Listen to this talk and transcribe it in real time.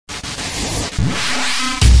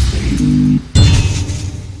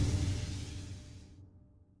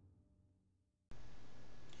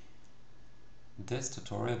This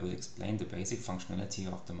tutorial will explain the basic functionality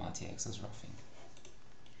of the multi-axis roughing.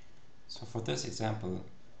 So for this example,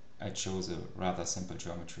 I chose a rather simple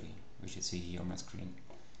geometry, which you see here on my screen.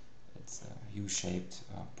 It's a U-shaped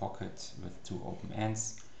pocket with two open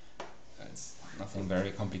ends. It's nothing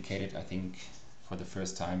very complicated. I think for the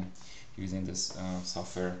first time using this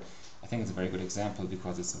software, I think it's a very good example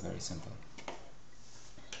because it's very simple.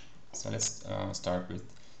 So let's start with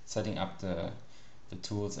setting up the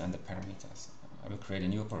tools and the parameters. I will create a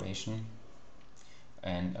new operation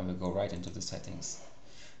and I will go right into the settings.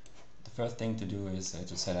 The first thing to do is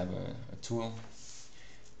to set up a tool,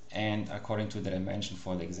 and according to the dimension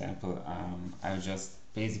for the example, I'll just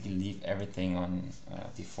basically leave everything on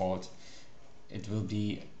default. It will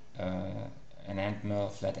be an end mill,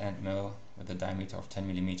 flat end mill with a diameter of 10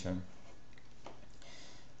 millimeter.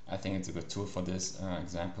 I think it's a good tool for this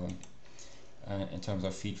example. In terms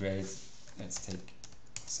of feed rates, let's take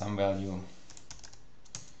some value,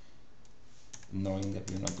 knowing that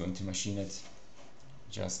we're not going to machine it.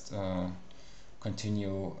 Just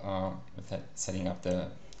continue with that, setting up the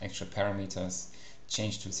actual parameters,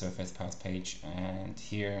 change to surface path page, and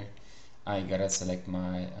here I gotta select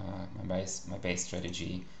my base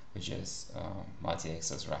strategy, which is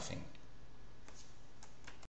multi-axis roughing.